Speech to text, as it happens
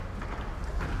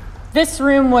This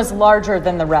room was larger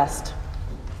than the rest,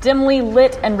 dimly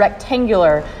lit and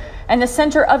rectangular, and the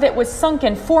center of it was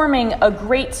sunken, forming a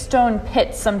great stone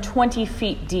pit some 20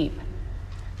 feet deep.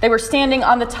 They were standing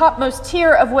on the topmost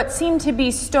tier of what seemed to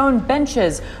be stone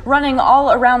benches, running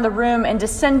all around the room and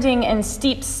descending in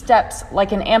steep steps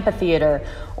like an amphitheater,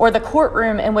 or the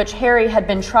courtroom in which Harry had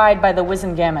been tried by the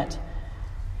Wizengamot.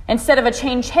 Instead of a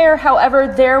chain chair,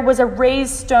 however, there was a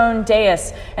raised stone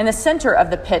dais in the center of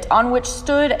the pit, on which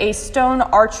stood a stone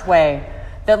archway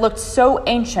that looked so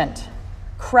ancient,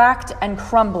 cracked and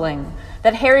crumbling,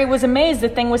 that Harry was amazed the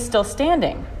thing was still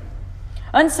standing.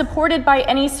 Unsupported by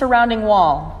any surrounding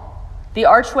wall, the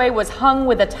archway was hung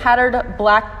with a tattered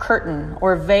black curtain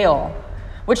or veil,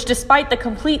 which, despite the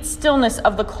complete stillness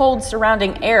of the cold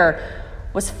surrounding air,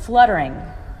 was fluttering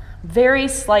very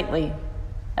slightly,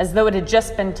 as though it had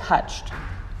just been touched.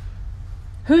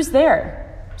 "Who's there?"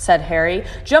 said Harry,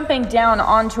 jumping down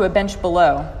onto a bench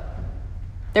below.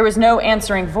 There was no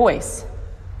answering voice,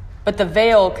 but the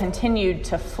veil continued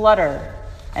to flutter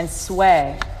and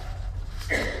sway.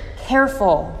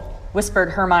 "Careful,"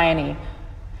 whispered Hermione.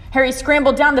 Harry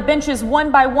scrambled down the benches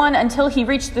one by one until he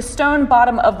reached the stone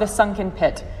bottom of the sunken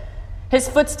pit. His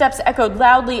footsteps echoed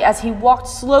loudly as he walked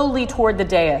slowly toward the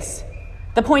dais.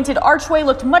 The pointed archway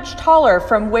looked much taller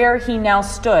from where he now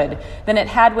stood than it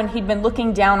had when he'd been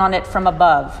looking down on it from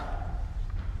above.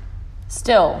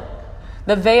 Still,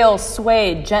 the veil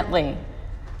swayed gently,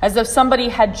 as if somebody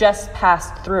had just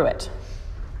passed through it.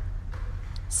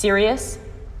 "Sirius?"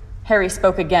 Harry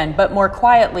spoke again, but more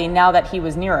quietly now that he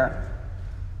was nearer.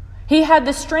 He had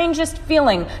the strangest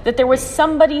feeling that there was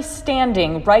somebody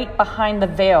standing right behind the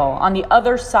veil on the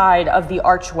other side of the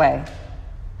archway.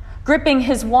 Gripping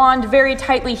his wand very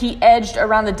tightly, he edged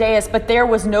around the dais, but there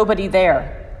was nobody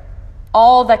there.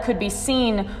 All that could be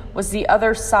seen was the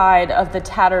other side of the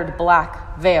tattered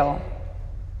black veil.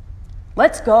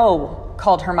 "Let's go,"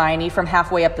 called Hermione from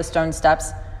halfway up the stone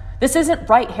steps. "This isn't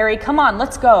right, Harry. Come on,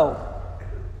 let's go."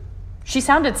 She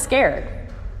sounded scared,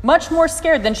 much more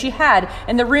scared than she had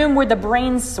in the room where the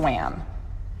brains swam.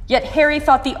 Yet Harry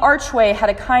thought the archway had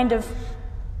a kind of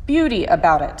beauty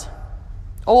about it,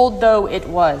 old though it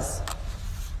was.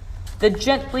 The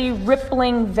gently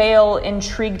rippling veil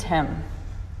intrigued him.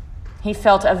 He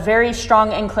felt a very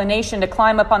strong inclination to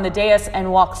climb up on the dais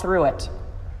and walk through it.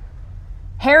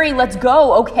 "Harry, let's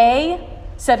go, okay?"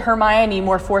 said Hermione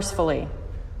more forcefully.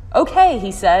 "Okay,"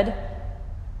 he said,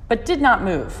 but did not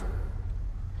move.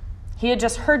 He had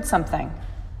just heard something.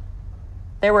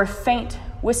 There were faint,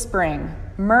 whispering,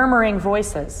 murmuring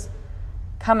voices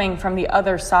coming from the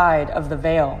other side of the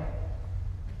veil.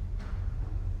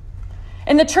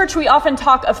 In the church, we often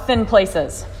talk of thin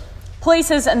places.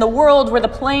 Places in the world where the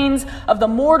planes of the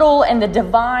mortal and the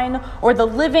divine, or the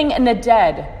living and the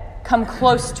dead, come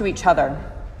close to each other.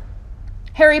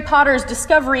 Harry Potter's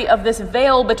discovery of this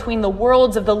veil between the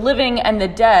worlds of the living and the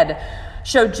dead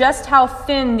show just how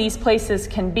thin these places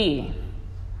can be.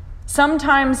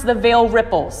 Sometimes the veil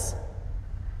ripples,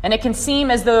 and it can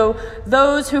seem as though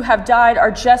those who have died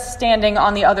are just standing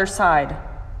on the other side.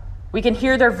 We can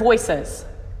hear their voices.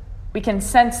 We can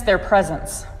sense their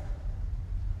presence.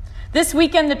 This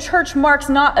weekend, the church marks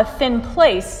not a thin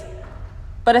place,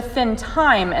 but a thin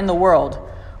time in the world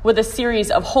with a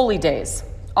series of holy days,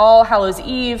 All Hallows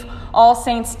Eve, All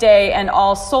Saints' Day, and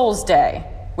All Souls' Day,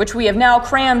 which we have now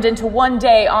crammed into one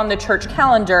day on the church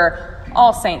calendar,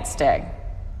 All Saints' Day.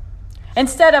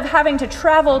 Instead of having to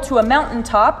travel to a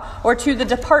mountaintop or to the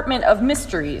Department of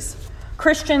Mysteries,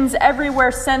 Christians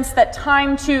everywhere sense that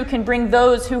time too can bring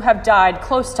those who have died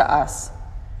close to us.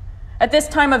 At this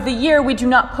time of the year, we do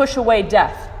not push away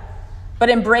death, but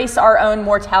embrace our own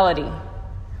mortality.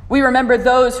 We remember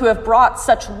those who have brought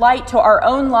such light to our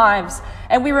own lives,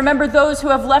 and we remember those who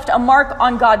have left a mark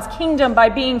on God's kingdom by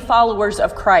being followers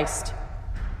of Christ.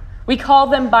 We call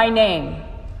them by name.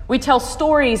 We tell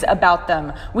stories about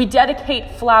them. We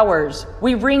dedicate flowers.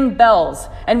 We ring bells.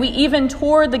 And we even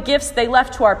tour the gifts they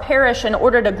left to our parish in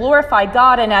order to glorify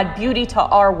God and add beauty to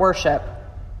our worship.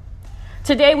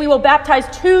 Today we will baptize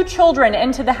 2 children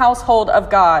into the household of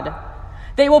God.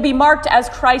 They will be marked as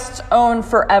Christ's own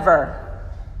forever.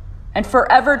 And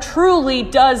forever truly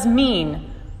does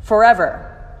mean forever.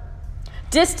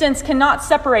 Distance cannot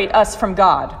separate us from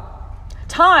God.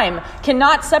 Time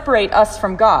cannot separate us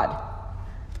from God.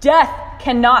 Death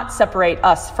cannot separate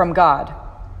us from God.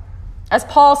 As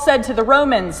Paul said to the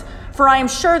Romans, "For I am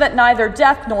sure that neither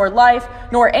death nor life,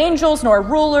 nor angels nor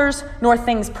rulers, nor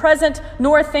things present,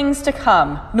 nor things to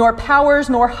come, nor powers,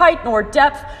 nor height, nor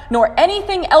depth, nor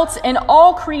anything else in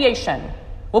all creation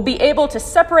will be able to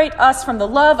separate us from the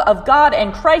love of God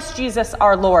and Christ Jesus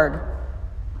our Lord."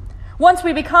 Once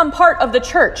we become part of the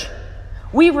church,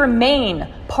 we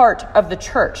remain part of the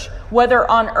church, whether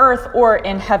on earth or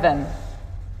in heaven.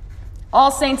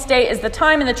 All Saints' Day is the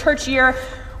time in the church year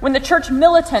when the church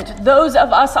militant, those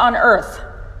of us on earth,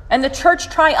 and the church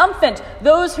triumphant,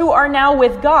 those who are now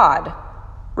with God,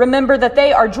 remember that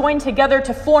they are joined together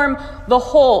to form the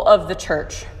whole of the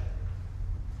church.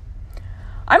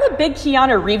 I'm a big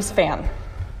Keanu Reeves fan.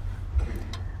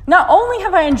 Not only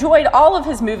have I enjoyed all of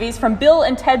his movies, from Bill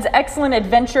and Ted's Excellent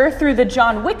Adventure through the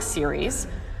John Wick series,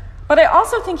 but I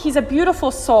also think he's a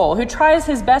beautiful soul who tries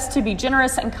his best to be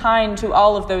generous and kind to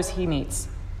all of those he meets.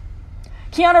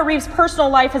 Keanu Reeves' personal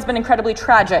life has been incredibly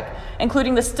tragic,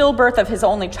 including the stillbirth of his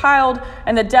only child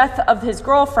and the death of his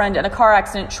girlfriend in a car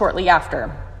accident shortly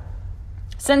after.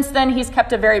 Since then, he's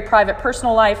kept a very private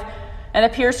personal life and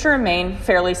appears to remain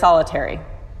fairly solitary.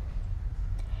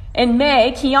 In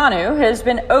May, Keanu, who has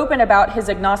been open about his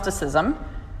agnosticism,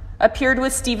 appeared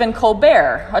with Stephen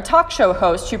Colbert, a talk show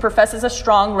host who professes a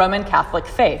strong Roman Catholic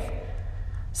faith.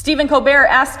 Stephen Colbert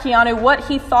asked Keanu what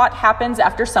he thought happens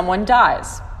after someone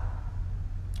dies.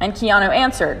 And Keanu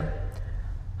answered,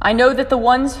 "I know that the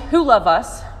ones who love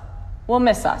us will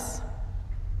miss us."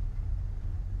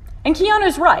 And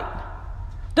Keanu's right.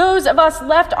 Those of us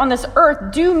left on this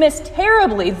earth do miss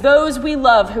terribly those we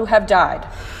love who have died.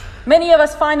 Many of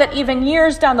us find that even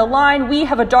years down the line, we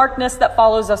have a darkness that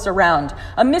follows us around,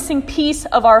 a missing piece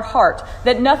of our heart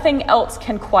that nothing else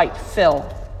can quite fill.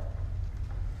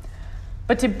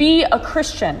 But to be a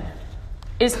Christian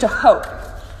is to hope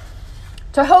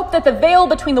that the veil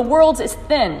between the worlds is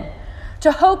thin,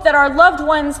 to hope that our loved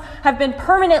ones have been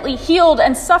permanently healed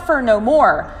and suffer no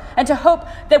more, and to hope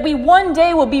that we one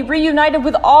day will be reunited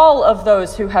with all of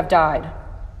those who have died.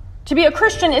 To be a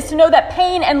Christian is to know that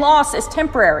pain and loss is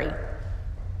temporary.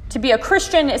 To be a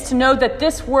Christian is to know that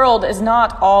this world is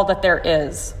not all that there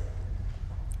is.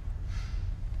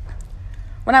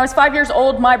 When I was 5 years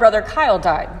old, my brother Kyle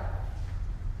died.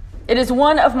 It is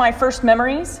one of my first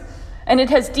memories, and it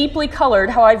has deeply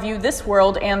colored how I view this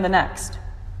world and the next.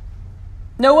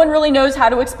 No one really knows how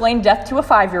to explain death to a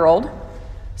 5-year-old,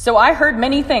 so I heard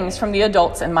many things from the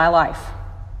adults in my life.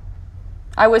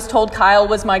 I was told Kyle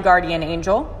was my guardian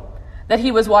angel, that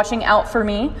he was watching out for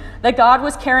me, that God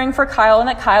was caring for Kyle, and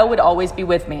that Kyle would always be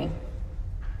with me.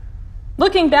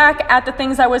 Looking back at the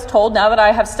things I was told now that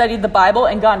I have studied the Bible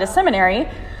and gone to seminary,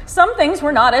 some things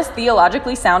were not as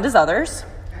theologically sound as others.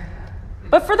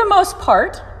 But for the most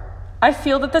part, I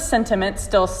feel that the sentiment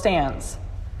still stands.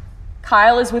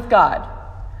 Kyle is with God,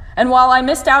 and while I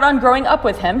missed out on growing up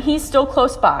with him, he's still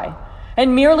close by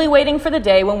and merely waiting for the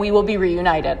day when we will be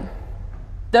reunited.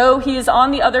 Though he is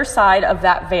on the other side of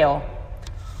that veil,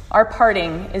 our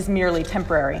parting is merely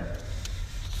temporary.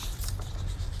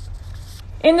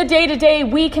 In the day-to-day,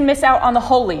 we can miss out on the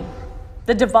holy,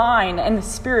 the divine, and the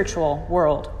spiritual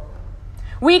world.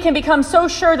 We can become so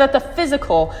sure that the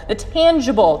physical, the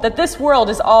tangible, that this world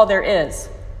is all there is.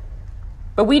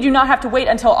 But we do not have to wait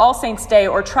until All Saints' Day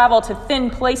or travel to thin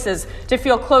places to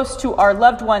feel close to our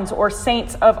loved ones or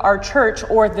saints of our church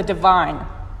or the divine.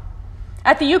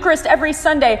 At the Eucharist every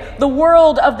Sunday, the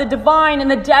world of the divine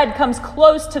and the dead comes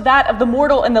close to that of the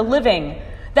mortal and the living.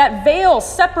 That veil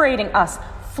separating us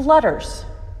flutters,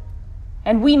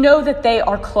 and we know that they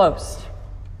are close.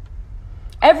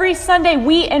 Every Sunday,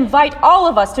 we invite all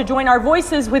of us to join our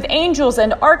voices with angels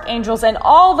and archangels and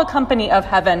all the company of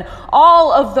heaven,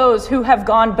 all of those who have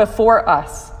gone before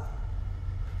us.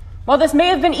 While this may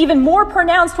have been even more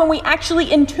pronounced when we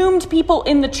actually entombed people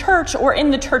in the church or in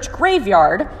the church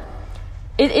graveyard,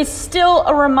 it is still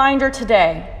a reminder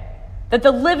today that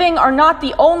the living are not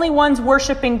the only ones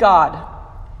worshiping God.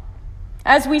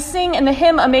 As we sing in the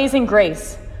hymn Amazing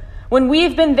Grace, when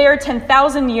we've been there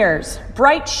 10,000 years,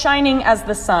 bright shining as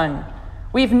the sun,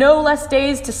 we've no less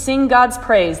days to sing God's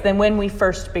praise than when we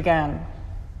first began.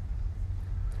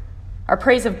 Our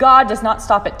praise of God does not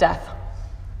stop at death.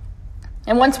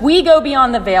 And once we go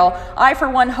beyond the veil, I, for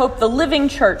one, hope the living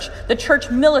church, the church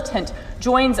militant,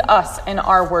 joins us in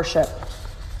our worship.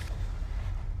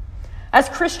 As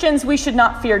Christians, we should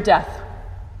not fear death,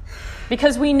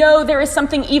 because we know there is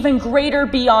something even greater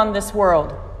beyond this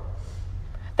world.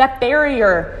 That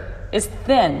barrier is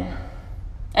thin.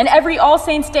 And every All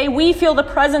Saints' Day, we feel the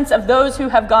presence of those who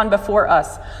have gone before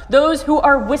us, those who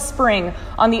are whispering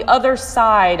on the other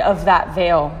side of that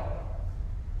veil.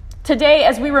 Today,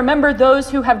 as we remember those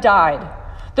who have died,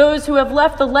 those who have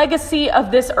left the legacy of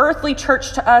this earthly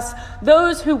church to us,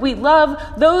 those who we love,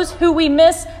 those who we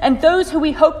miss, and those who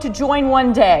we hope to join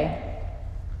one day,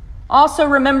 also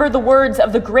remember the words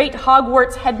of the great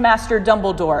Hogwarts headmaster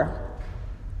Dumbledore.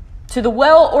 To the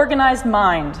well-organized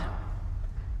mind,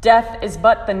 Death is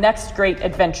but the next great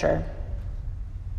adventure.